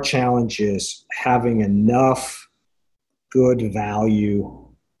 our challenge is having enough good value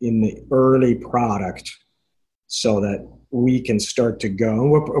in the early product so that we can start to go.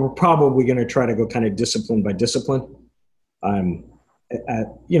 And we're probably going to try to go kind of discipline by discipline.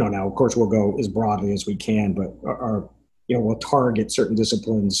 Now, of course, we'll go as broadly as we can, but we'll target certain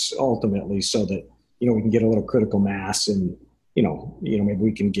disciplines ultimately so that, we can get a little critical mass and, maybe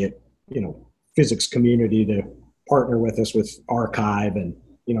we can get, physics community to partner with us with arXiv and,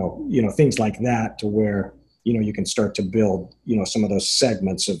 things like that to where, you can start to build, some of those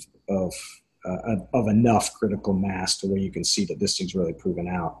segments of enough critical mass to where you can see that this thing's really proven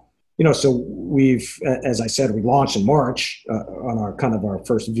out. So we've, as I said, we launched in March on our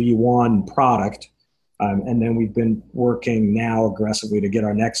first V1 product. And then we've been working now aggressively to get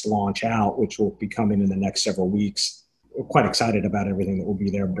our next launch out, which will be coming in the next several weeks. We're quite excited about everything that will be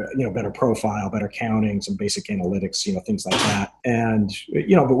there, but, better profile, better counting, some basic analytics, things like that. And,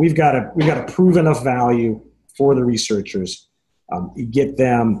 but we've got to prove enough value for the researchers, get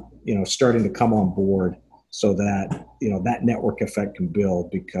them, starting to come on board so that, that network effect can build,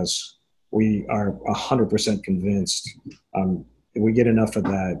 because we are 100% convinced if we get enough of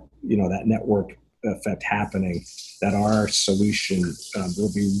that, that network effect happening, that our solution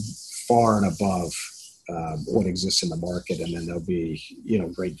will be far and above what exists in the market, and then there'll be,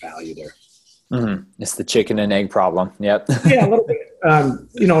 great value there. Mm-hmm. It's the chicken and egg problem. Yep. Yeah, a little bit. Now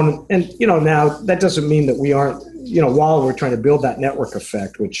that doesn't mean that we aren't, while we're trying to build that network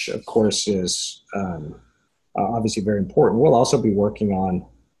effect, which of course is obviously very important, we'll also be working on,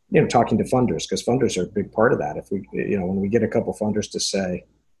 talking to funders, because funders are a big part of that. If we, when we get a couple funders to say,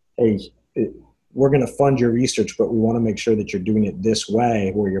 hey, we're going to fund your research, but we want to make sure that you're doing it this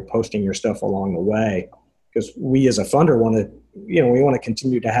way, where you're posting your stuff along the way, because we as a funder want to, we want to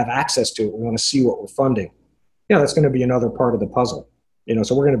continue to have access to it. We want to see what we're funding. That's going to be another part of the puzzle.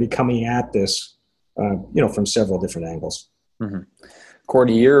 So we're going to be coming at this, from several different angles. Mm-hmm.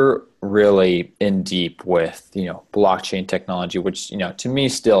 Cordy, you're really in deep with, blockchain technology, which, to me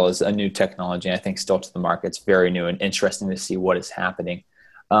still is a new technology. I think still to the market, it's very new and interesting to see what is happening.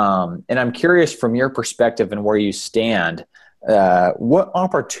 And I'm curious from your perspective and where you stand, what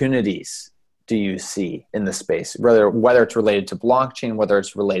opportunities do you see in the space, whether it's related to blockchain, whether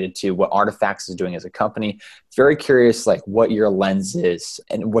it's related to what Artifacts is doing as a company? Very curious, like what your lens is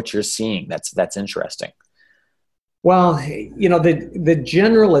and what you're seeing that's interesting. Well, the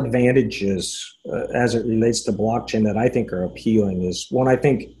general advantages as it relates to blockchain that I think are appealing is one. I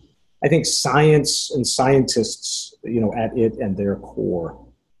think science and scientists, at it and their core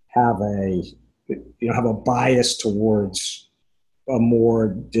have a bias towards a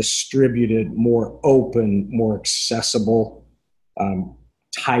more distributed, more open, more accessible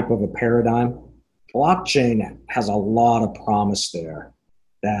type of a paradigm. Blockchain has a lot of promise there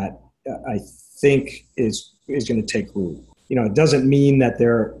that I think is going to take root. It doesn't mean that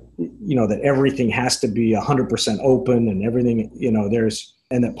that everything has to be 100% open and everything,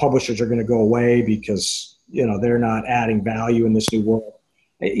 and that publishers are going to go away because, they're not adding value in this new world.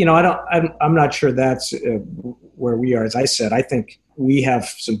 I'm not sure that's where we are. As I said, I think we have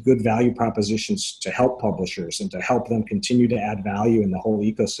some good value propositions to help publishers and to help them continue to add value in the whole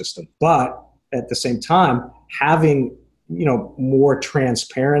ecosystem. But at the same time, having, more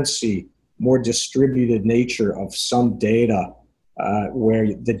transparency, more distributed nature of some data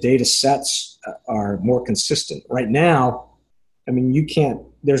where the data sets are more consistent. Right now,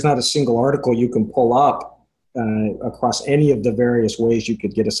 there's not a single article you can pull up across any of the various ways you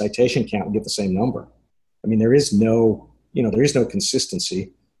could get a citation count and get the same number. There is no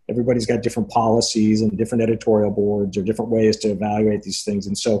consistency. Everybody's got different policies and different editorial boards or different ways to evaluate these things.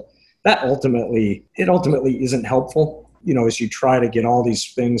 And so that ultimately isn't helpful, as you try to get all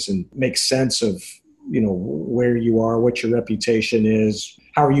these things and make sense of, where you are, what your reputation is,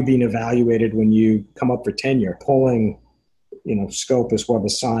 how are you being evaluated when you come up for tenure, pulling, Scopus, Web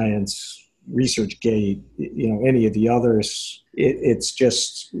of Science, ResearchGate, any of the others, it's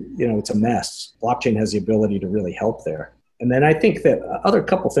just, it's a mess. Blockchain has the ability to really help there. And then I think that other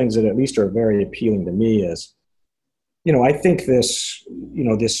couple things that at least are very appealing to me is, I think this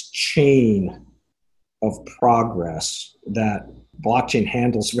chain of progress that blockchain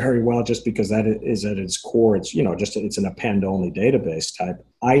handles very well, just because that is at its core, it's an append-only database type.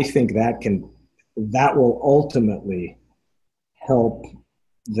 I think that will ultimately help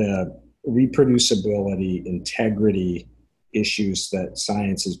the reproducibility, integrity issues that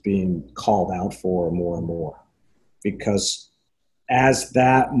science is being called out for more and more. Because as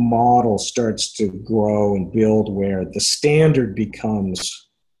that model starts to grow and build, where the standard becomes,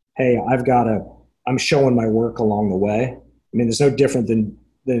 hey, I'm showing my work along the way. I mean, there's no different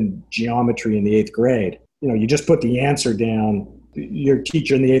than geometry in the 8th grade. You just put the answer down. Your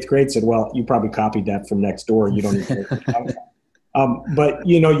teacher in the 8th grade said, well, you probably copied that from next door. You don't even but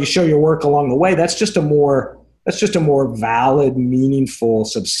you show your work along the way. That's just a more valid, meaningful,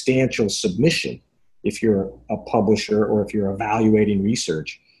 substantial submission if you're a publisher or if you're evaluating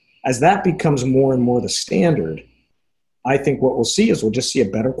research. As that becomes more and more the standard, I think what we'll see is we'll just see a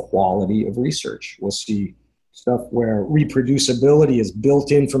better quality of research. We'll see stuff where reproducibility is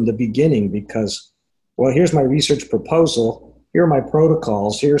built in from the beginning because, well, here's my research proposal, here are my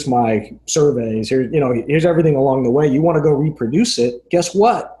protocols, here's my surveys, here's everything along the way. You want to go reproduce it, guess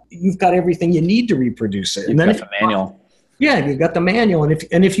what? You've got everything you need to reproduce it. And then the manual. Yeah, you've got the manual.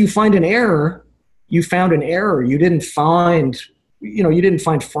 And if you find an error, you found an error. You didn't find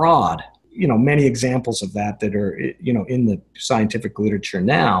fraud. Many examples of that are, in the scientific literature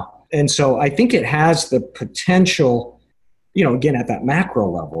now. And so I think it has the potential, again, at that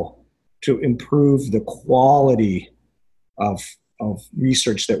macro level, to improve the quality of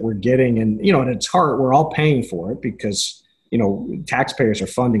research that we're getting. And, at its heart, we're all paying for it because, taxpayers are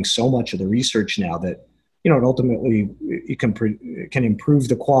funding so much of the research now that, it ultimately it can improve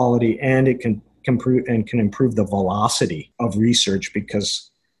the quality, and it can improve the velocity of research because,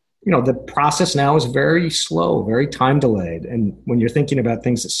 the process now is very slow, very time delayed. And when you're thinking about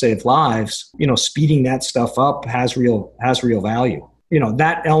things that save lives, speeding that stuff up has real value.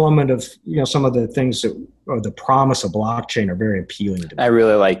 That element of, some of the things that or the promise of blockchain are very appealing to me. I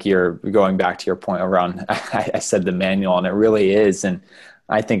really like your going back to your point around, I said the manual, and it really is. And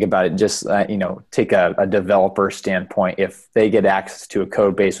I think about it just, take a developer standpoint. If they get access to a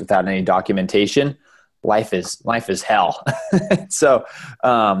code base without any documentation, life is hell. So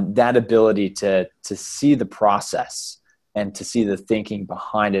that ability to see the process and to see the thinking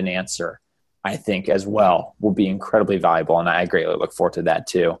behind an answer, I think as well will be incredibly valuable. And I greatly look forward to that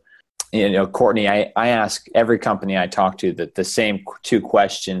too. Courtney, I ask every company I talk to the same 2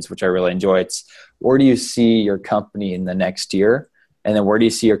 questions, which I really enjoy. It's, where do you see your company in the next year? And then where do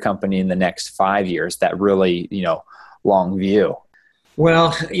you see your company in the next 5 years? That really, long view.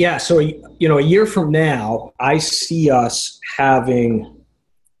 Well, yeah. So, a year from now, I see us having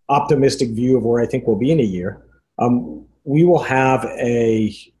optimistic view of where I think we'll be in a year. We will have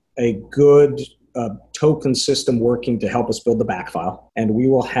a good token system working to help us build the backfile. And we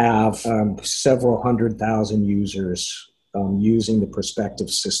will have several 100,000 users using the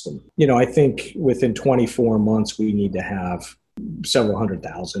Perspective system. I think within 24 months, we need to have several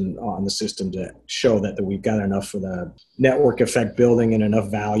 100,000 on the system to show that we've got enough for the network effect building and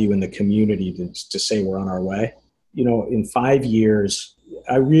enough value in the community to say we're on our way. In 5 years,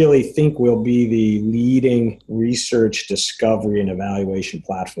 I really think we'll be the leading research, discovery, and evaluation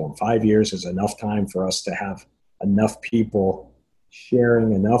platform. 5 years is enough time for us to have enough people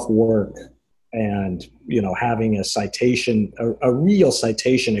sharing enough work and, having a real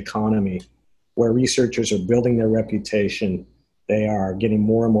citation economy where researchers are building their reputation. They are getting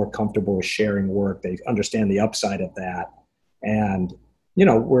more and more comfortable with sharing work. They understand the upside of that. And,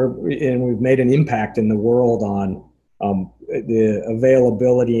 we've made an impact in the world on the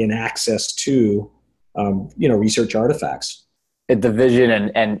availability and access to, research artifacts. The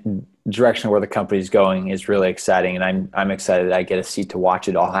vision and direction where the company's going is really exciting. And I'm excited I get a seat to watch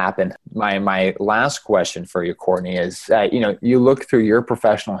it all happen. My last question for you, Courtney, is, you look through your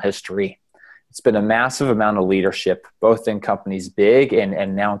professional history. It's been a massive amount of leadership, both in companies big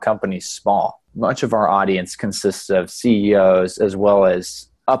and now companies small. Much of our audience consists of CEOs as well as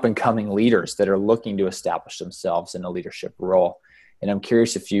up-and-coming leaders that are looking to establish themselves in a leadership role. And I'm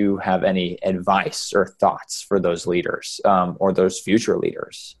curious if you have any advice or thoughts for those leaders or those future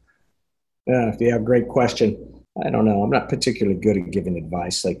leaders. Yeah, great question. I don't know. I'm not particularly good at giving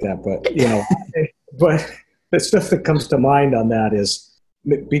advice like that, but, but the stuff that comes to mind on that is,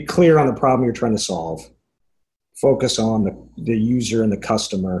 be clear on the problem you're trying to solve. Focus on the user and the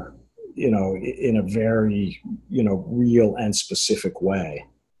customer, in a very, real and specific way.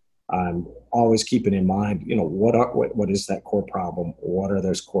 Always keeping in mind, what is that core problem? What are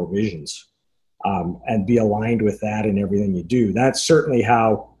those core visions? And be aligned with that in everything you do. That's certainly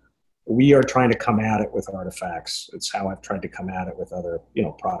how we are trying to come at it with Artifacts. It's how I've tried to come at it with other,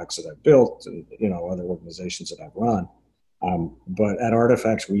 products that I've built and, other organizations that I've run. But at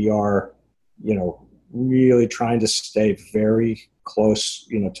Artifacts, we are, really trying to stay very close,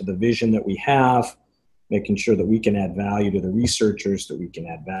 to the vision that we have, making sure that we can add value to the researchers, that we can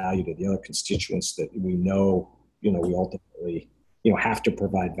add value to the other constituents that we know, we ultimately, have to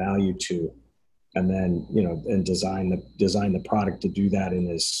provide value to. And then, and design the product to do that in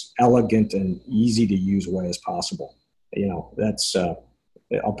as elegant and easy to use way as possible. That's,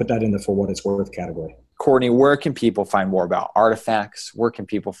 I'll put that in the for what it's worth category. Courtney, where can people find more about Artifacts? Where can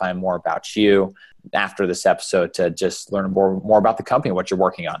people find more about you after this episode to just learn more about the company, what you're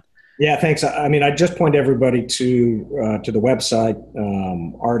working on? Yeah, thanks. I mean, I just point everybody to the website,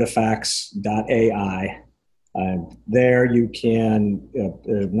 artifacts.ai. There you can,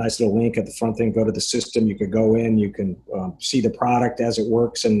 a nice little link at the front thing, go to the system. You could go in, you can see the product as it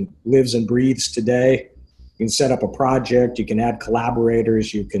works and lives and breathes today. You can set up a project, you can add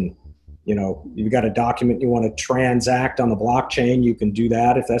collaborators, you can, you've got a document you want to transact on the blockchain, you can do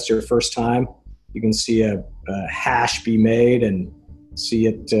that if that's your first time. You can see a hash be made and see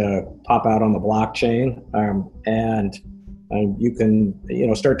it pop out on the blockchain, and you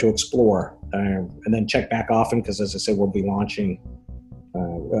can, start to explore. And then check back often because, as I said, we'll be launching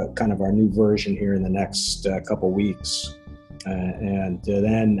kind of our new version here in the next couple weeks. And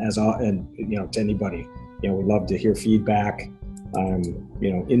then, to anybody, we'd love to hear feedback.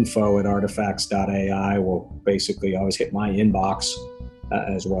 info@artifacts.ai will basically always hit my inbox,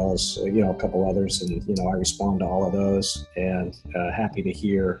 as well as a couple others, and I respond to all of those. And happy to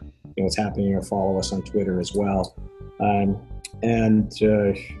hear what's happening, or follow us on Twitter as well.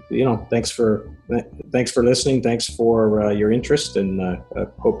 Thanks for listening. Thanks for your interest, and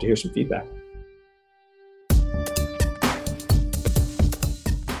hope to hear some feedback.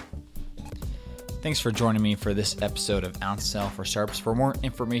 Thanks for joining me for this episode of OunceCell for Startups. For more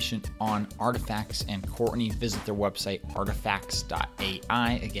information on Artifacts and Courtney, visit their website,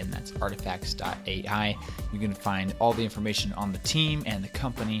 artifacts.ai. Again, that's artifacts.ai. You can find all the information on the team and the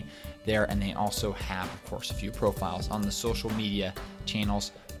company there, and they also have, of course, a few profiles on the social media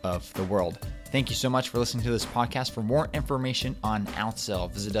channels of the world. Thank you so much for listening to this podcast. For more information on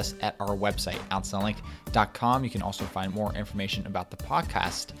OunceCell, visit us at our website, ouncellink.com. You can also find more information about the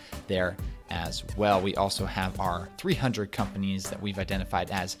podcast there as well. We also have our 300 companies that we've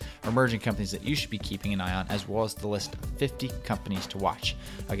identified as emerging companies that you should be keeping an eye on, as well as the list of 50 companies to watch.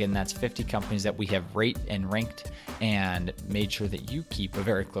 Again, that's 50 companies that we have rated and ranked and made sure that you keep a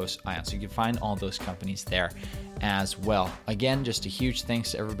very close eye on. So you can find all those companies there as well. Again, just a huge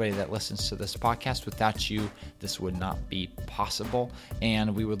thanks to everybody that listens to this podcast. Without you, this would not be possible.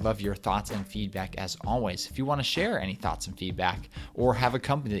 And we would love your thoughts and feedback as always. If you want to share any thoughts and feedback, or have a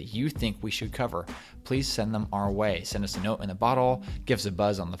company that you think we should cover, please send them our way. Send us a note in the bottle, give us a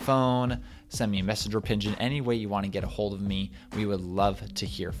buzz on the phone, send me a messenger pigeon. Any way you want to get a hold of me, we would love to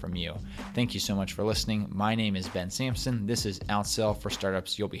hear from you. Thank you so much for listening. My name is Ben Sampson. This is OunceCell for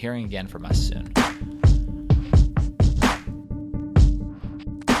Startups. You'll be hearing again from us soon.